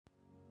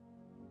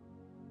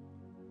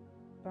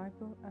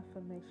Bible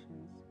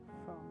affirmations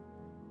from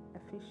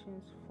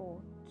Ephesians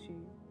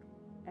 4:2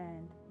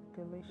 and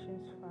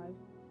Galatians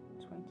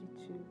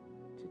 5:22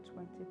 to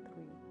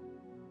 23.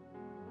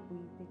 We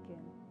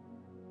begin.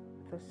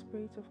 The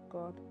Spirit of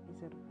God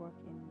is at work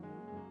in me.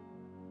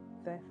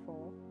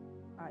 Therefore,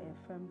 I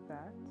affirm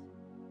that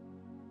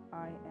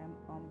I am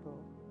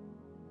humble.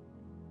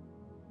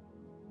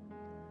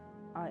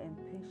 I am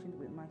patient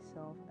with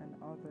myself and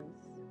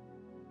others.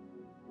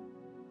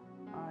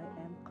 I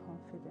am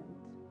confident.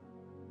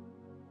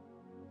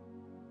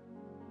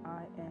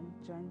 I am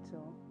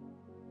gentle.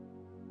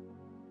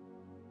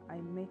 I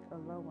make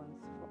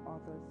allowance for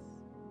others.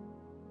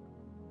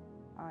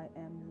 I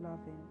am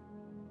loving.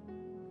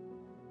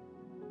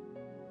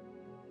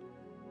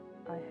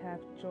 I have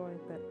joy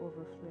that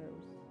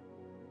overflows.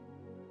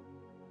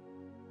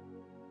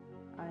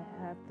 I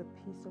have the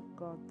peace of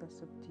God that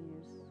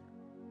subdues.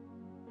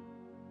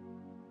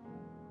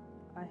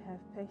 I have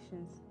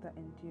patience that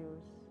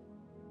endures.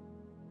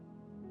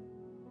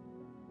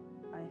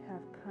 I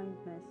have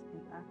kindness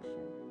in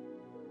action.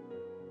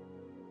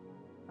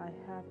 I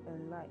have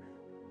a life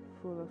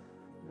full of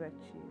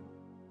virtue.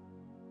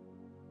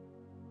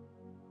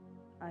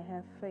 I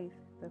have faith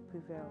that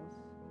prevails.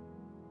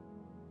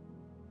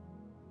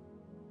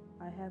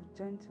 I have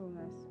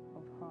gentleness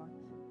of heart.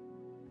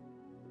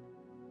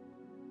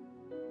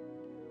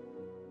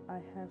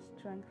 I have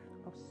strength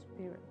of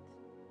spirit.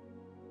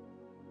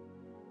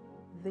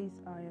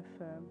 These I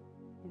affirm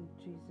in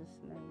Jesus'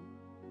 name.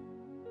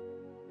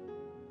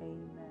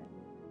 Amen.